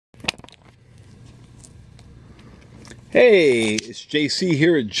Hey, it's JC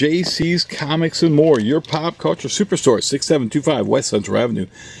here at JC's Comics and More, your pop culture superstore, 6725 West Central Avenue.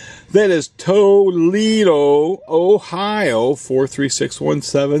 That is Toledo, Ohio,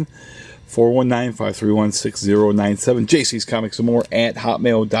 43617 419-531-6097. JC's Comics and More at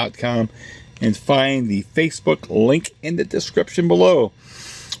hotmail.com. And find the Facebook link in the description below.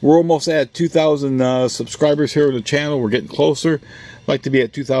 We're almost at 2,000 subscribers here on the channel. We're getting closer. I'd like to be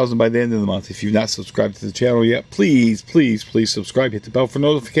at 2,000 by the end of the month. If you've not subscribed to the channel yet, please subscribe. Hit the bell for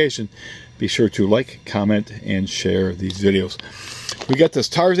notification. Be sure to like, comment, and share these videos. We got this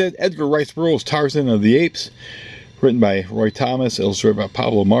Tarzan, Edgar Rice Burroughs' Tarzan of the Apes, written by Roy Thomas, illustrated by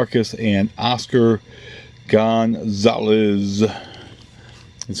Pablo Marcus and Oscar Gonzalez.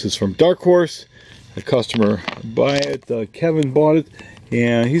 This is from Dark Horse. A customer bought it. Kevin bought it,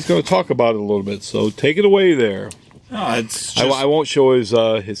 and he's going to talk about it a little bit. So take it away there. No, it's just, I won't show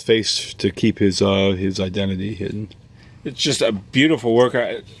his face to keep his identity hidden. It's just a beautiful work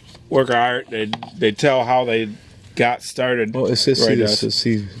of art. They tell how they got started. Well, it's just,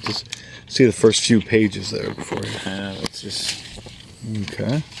 see the first few pages there before you. It's just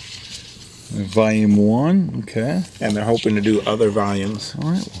okay. Volume 1, okay. And they're hoping to do other volumes. All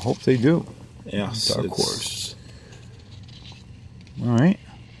right, well, hope they do. Yes, Dark Horse. All right.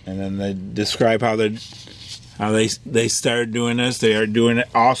 And then they describe how they started doing this. They are doing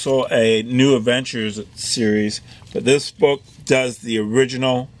also a New Adventures series, but this book does the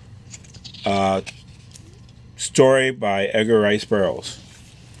original story by Edgar Rice Burroughs,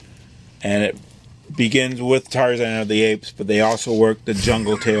 and it begins with Tarzan of the Apes, but they also work the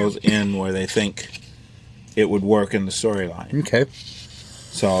Jungle Tales in where they think it would work in the storyline. Okay.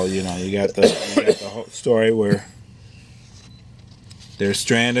 So you got the whole story where they're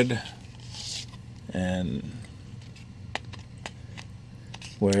stranded, and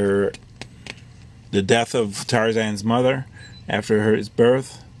where the death of Tarzan's mother after his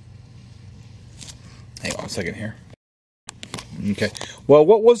birth. Hang on a second here. Okay. Well,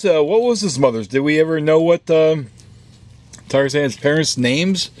 what was his mother's? Did we ever know what Tarzan's parents'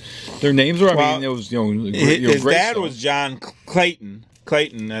 names? Their names were. I mean, it was his dad was John Clayton.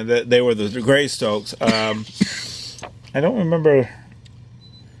 They were the Greystokes. I don't remember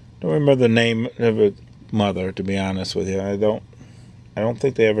the name of his mother, to be honest with you. I don't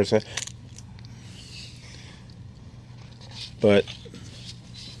think they ever said. But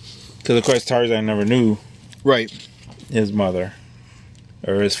because of course Tarzan never knew his mother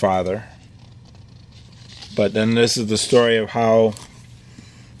or his father. But then this is the story of how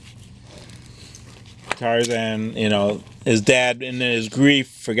Tarzan, his dad in his grief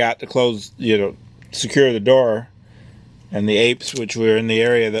forgot to secure the door, and the apes, which were in the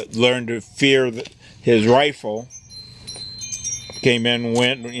area that learned to fear his rifle, came in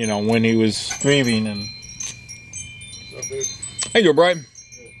when he was screaming and how you doing, Brian?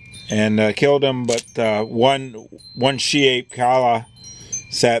 And killed him. But one she-ape, Kala,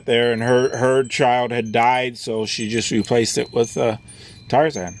 sat there, and her child had died, so she just replaced it with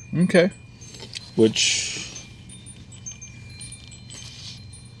Tarzan. Okay. Which,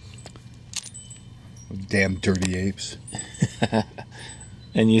 damn dirty apes.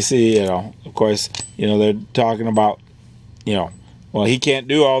 and you see, of course, they're talking about, well, he can't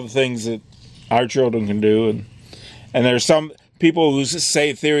do all the things that our children can do, and there's some people who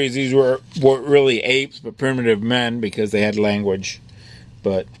say theories these weren't really apes but primitive men because they had language.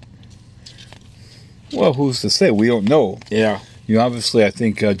 But well, who's to say? We don't know. Yeah. Obviously, I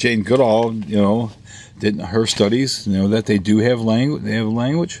think Jane Goodall, did her studies, that they do have language. They have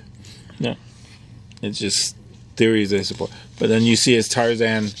language. Yeah. It's just theories they support. But then you see as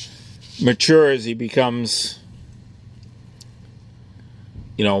Tarzan matures, he becomes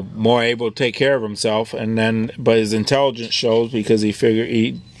more able to take care of himself, but his intelligence shows because he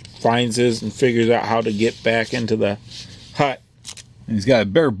figures out how to get back into the hut. And he's got a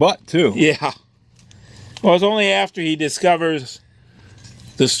bare butt too. Yeah. Well, it's only after he discovers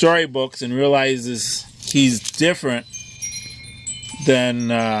the storybooks and realizes he's different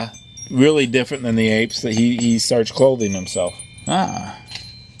than really different than the apes that he starts clothing himself.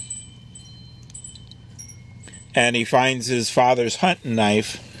 And he finds his father's hunting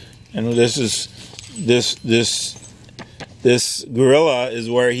knife, and this gorilla is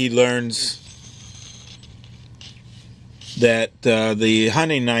where he learns that the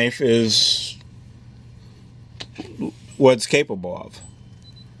hunting knife is what it's capable of.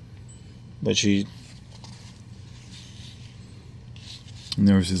 But and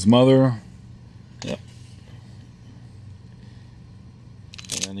there's his mother. Yep.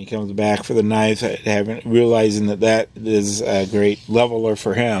 And he comes back for the knife, realizing that is a great leveler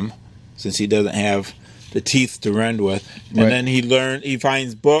for him, since he doesn't have the teeth to rend with. And then he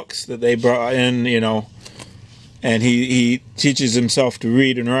finds books that they brought in, you know, and he teaches himself to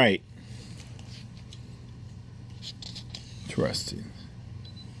read and write. Interesting.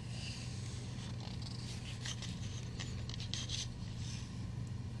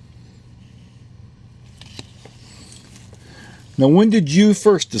 Now, when did you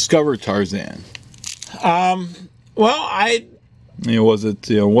first discover Tarzan? Well, Was it,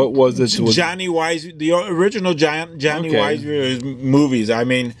 what was it? Johnny Wise, the original Johnny Weissmuller movies. I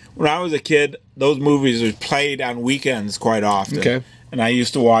mean, when I was a kid, those movies were played on weekends quite often. Okay. And I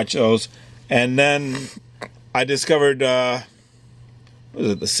used to watch those. And then I discovered, was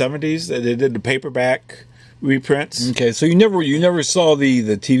it the 70s? They did the paperback reprints. Okay, so you never saw the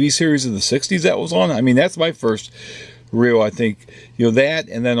TV series of the 60s that was on? I mean, that's my first real, I think, that,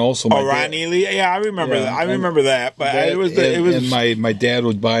 and then also Ron Ely. Yeah, I remember that. I remember that, but it was. And my dad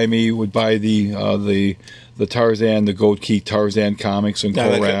would buy the Tarzan, the Gold Key Tarzan comics and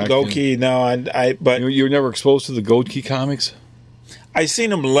Korak. Gold Key. No, but you were never exposed to the Gold Key comics. I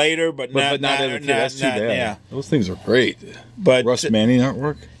seen them later, but not as a kid. That's too bad. Yeah, those things are great. But Russ Manning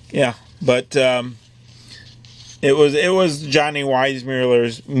artwork. Yeah, but it was Johnny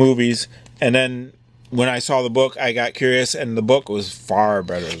Weissmuller's movies, and then when I saw the book, I got curious, and the book was far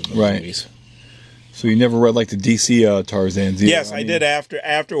better than the movies. So you never read like the DC Tarzans either? Yes, I did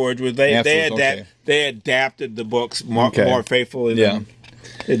afterwards. They adapted the books more faithfully than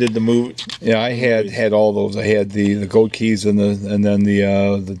they did the movie. Yeah, I had all those. I had the Gold Keys and then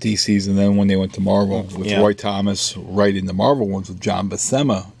the DCs, and then when they went to Marvel with Roy Thomas writing the Marvel ones with John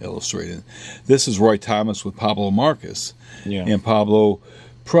Buscema illustrated. This is Roy Thomas with Pablo Marcus. Yeah. And Pablo,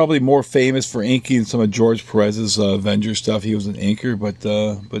 probably more famous for inking some of George Perez's Avengers stuff. He was an inker,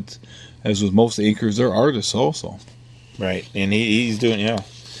 but as with most inkers, they're artists also. Right, and he's doing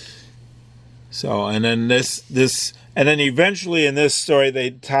So, and then and then eventually in this story they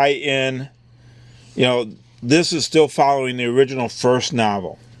tie in. This is still following the original first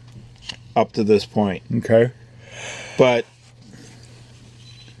novel up to this point. Okay, but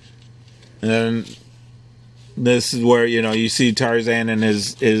and then this is where you see Tarzan and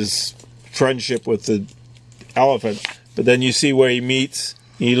his friendship with the elephant, but then you see where he meets.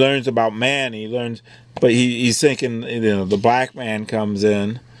 He learns about man. But he's thinking. The black man comes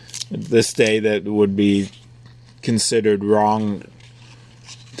in this day that would be considered wrong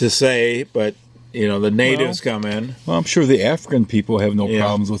to say, but the natives come in. Well, I'm sure the African people have no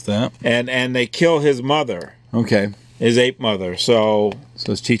problems with that. And they kill his mother. Okay, his ape mother. So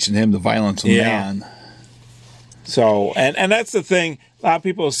it's teaching him the violence of man. So, and that's the thing. A lot of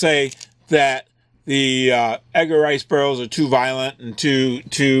people say that the Edgar Rice Burroughs are too violent and too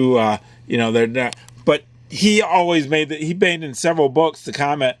they're not. But he always made in several books the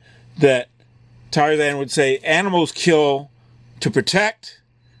comment that Tarzan would say animals kill to protect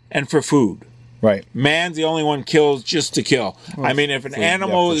and for food. Right. Man's the only one kills just to kill. Well, I mean, if an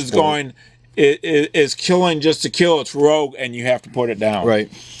animal is is killing just to kill, it's rogue, and you have to put it down.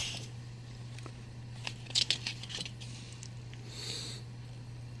 Right.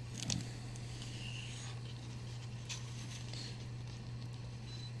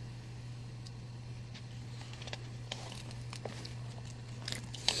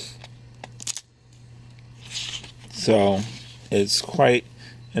 So it's quite,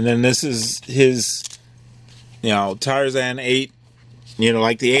 and then this is his, Tarzan ate,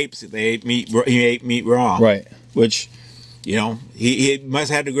 like the apes, they ate meat. He ate meat raw, right? Which, he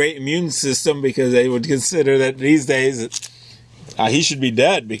must have a great immune system because they would consider that these days he should be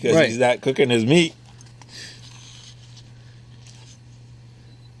dead because he's not cooking his meat.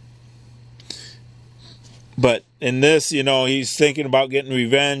 But in this, he's thinking about getting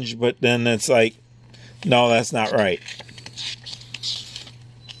revenge, but then it's like, no, that's not right.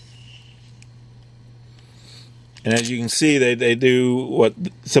 And as you can see, they do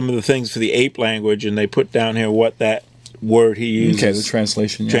some of the things for the ape language, and they put down here what that word he uses. Okay, the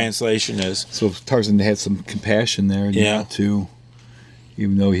translation. Yeah. Translation is. So Tarzan had some compassion there, too,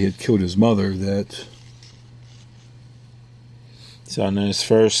 even though he had killed his mother. So in his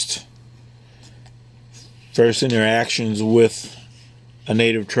first interactions with a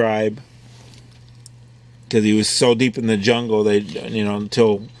native tribe, because he was so deep in the jungle,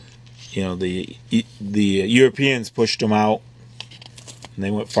 until the Europeans pushed him out, and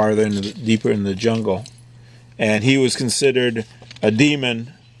they went farther deeper in the jungle, and he was considered a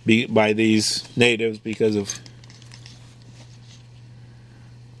demon by these natives because of.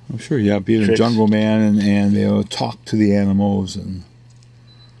 I'm sure, being a jungle man and talk to the animals and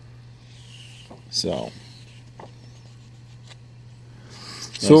so.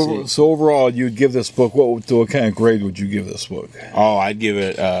 So overall, you'd give this book, what kind of grade would you give this book? Oh, I'd give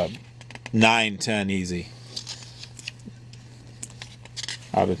it 9, 10 easy.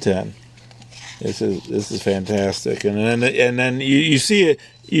 Out of 10. This is fantastic. And then you see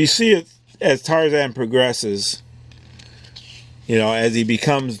it as Tarzan progresses. You know, as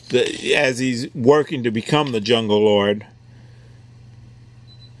he's working to become the Jungle Lord.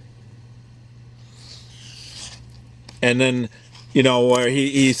 And then, you know, where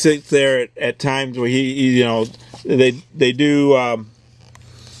he sits there at times where he you know, they do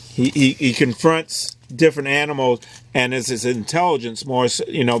he confronts different animals, and it's his intelligence more,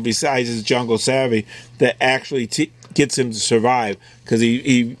 you know, besides his jungle savvy, that actually gets him to survive, because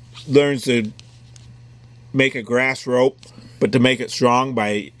he learns to make a grass rope, but to make it strong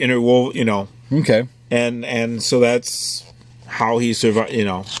by interwoven, you know. Okay. And so that's how he survives, you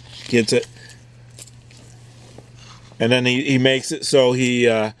know, gets it. And then he makes it so he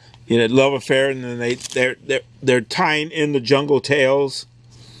you know, love affair, and then they're tying in the jungle tales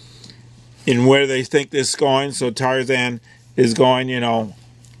in where they think this is going. So Tarzan is going, you know,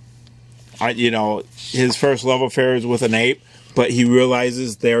 his first love affair is with an ape, but he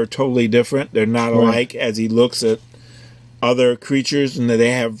realizes they're totally different. They're not alike, as he looks at other creatures and that they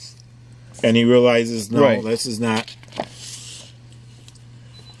have, and he realizes, no, this is not.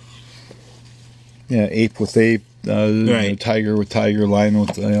 Yeah, ape with ape, tiger with tiger, lion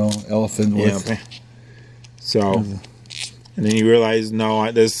with elephant with. Yeah. So, and then you realize,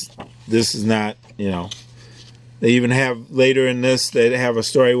 no, this is not, you know. They even have later in this, they have a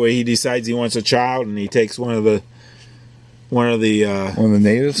story where he decides he wants a child, and he takes one of the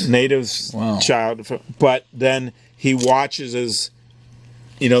natives child, but then he watches as,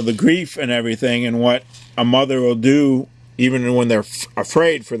 you know, the grief and everything, and what a mother will do even when they're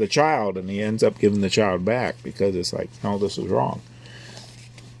afraid for the child, and he ends up giving the child back because it's like, no, this was wrong.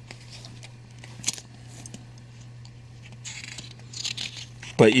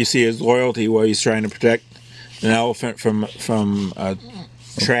 But you see his loyalty where he's trying to protect an elephant from a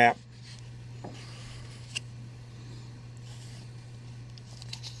trap.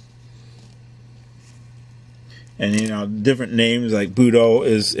 And, you know, different names, like Budo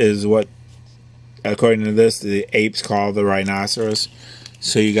is what, according to this, the apes call the rhinoceros.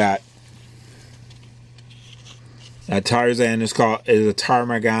 So you got Tarzan is a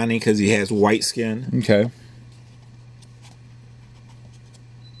Tarmagani because he has white skin. Okay.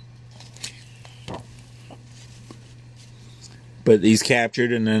 But he's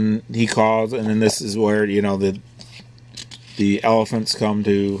captured, and then he calls, and then this is where, you know, the elephants come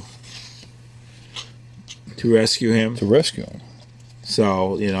to rescue him.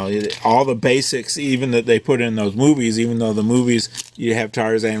 So, you know, all the basics, even that they put in those movies, even though the movies, you have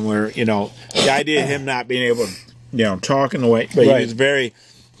Tarzan where, you know, the idea of him not being able to, you know, talk in the way, but he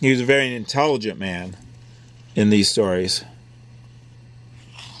was a very intelligent man in these stories.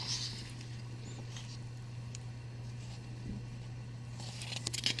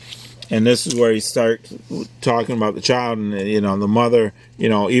 And this is where he starts talking about the child, and, you know, the mother, you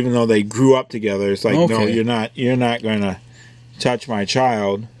know, even though they grew up together, it's like, no, you're not going to touch my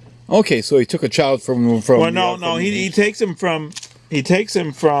child. Okay, so he took a child from. Well, no, he takes him from. He takes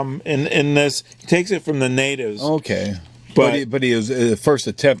him from in this. He takes it from the natives. Okay, but he was first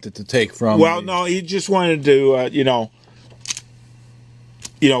attempted to take from. Well, no, he just wanted to,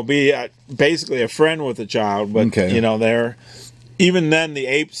 be basically a friend with the child. But you know, even then the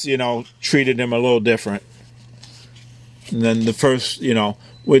apes, you know, treated him a little different. And then the first, you know,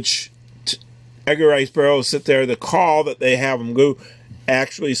 which Edgar Rice Burroughs sit there, the call that they have him go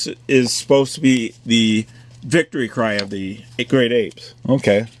actually is supposed to be the victory cry of the great apes.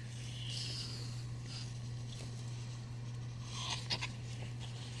 Okay.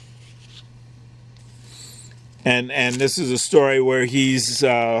 And this is a story where he's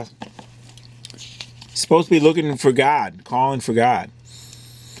supposed to be looking for God, calling for God.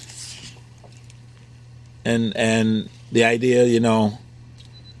 And the idea, you know,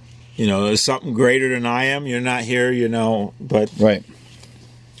 there's something greater than I am. You're not here, you know, but right.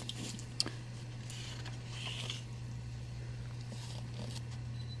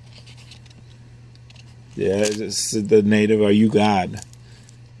 Yeah, it's the native, are you God?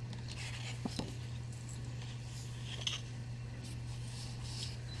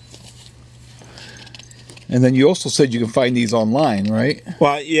 And then you also said you can find these online, right?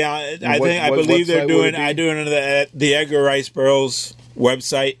 Well, yeah, I believe they're doing. I do it on the Edgar Rice Burroughs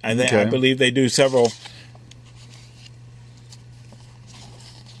website. I believe they do several,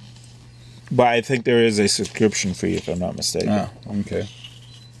 but I think there is a subscription fee, if I'm not mistaken. Ah, okay.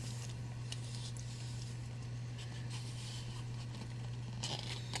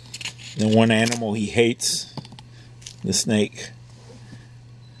 The one animal he hates, the snake.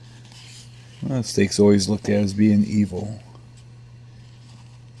 Well, snakes always looked at as being evil.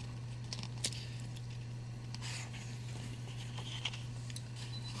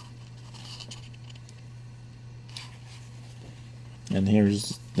 And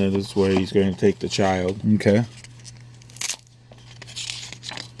this is where he's going to take the child. Okay.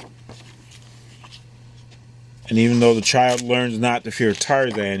 And even though the child learns not to fear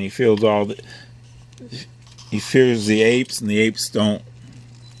Tarzan, he fears the apes, and the apes don't.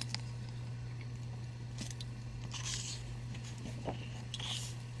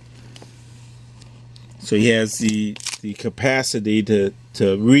 So he has the capacity to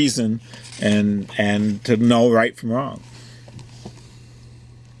reason and to know right from wrong.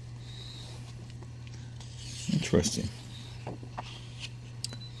 Interesting.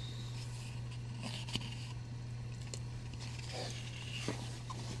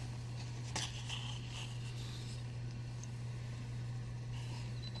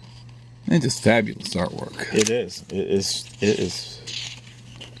 And just fabulous artwork. It is. It is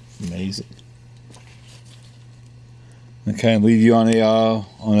amazing. I kind of leave you on a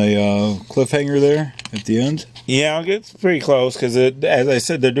cliffhanger there at the end. Yeah, I'll get pretty close because, as I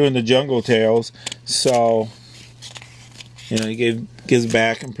said, they're doing the jungle tales. So, he gives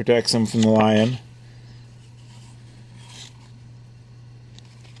back and protects him from the lion.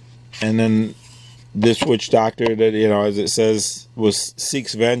 And then this witch doctor that, as it says,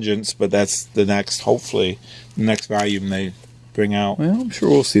 seeks vengeance, but that's the next volume they bring out. Well, I'm sure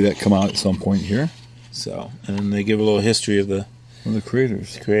we'll see that come out at some point here. So, and then they give a little history of the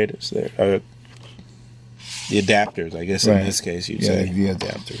creators. The creators there. The adapters, I guess, right. In this case, you'd say. The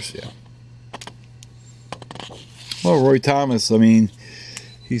adapters, yeah. Well, Roy Thomas, I mean,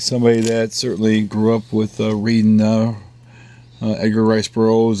 he's somebody that certainly grew up with reading Edgar Rice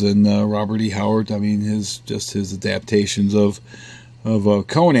Burroughs and Robert E. Howard. I mean, his adaptations of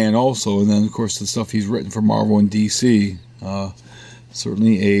Conan also, and then, of course, the stuff he's written for Marvel and DC.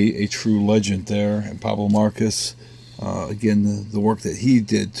 Certainly a true legend there. And Pablo Marcus, again, the work that he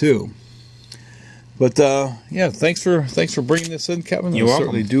did, too. But yeah, thanks for bringing this in, Kevin. You're welcome.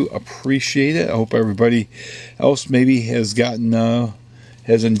 Certainly do appreciate it. I hope everybody else maybe has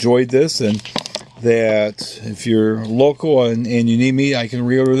enjoyed this, and that if you're local and you need me, I can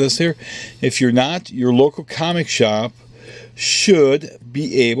reorder this here. If you're not, your local comic shop should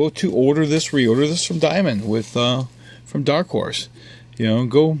be able to reorder this from Diamond from Dark Horse.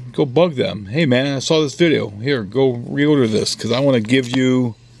 Go bug them. Hey man, I saw this video. Here, go reorder this because I want to give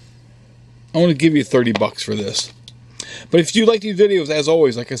you $30 for this. But if you like these videos, as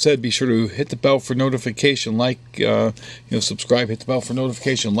always, like I said, be sure to hit the bell for notification, subscribe, hit the bell for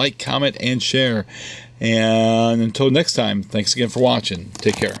notification, like, comment, and share. And until next time, thanks again for watching.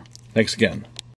 Take care. Thanks again.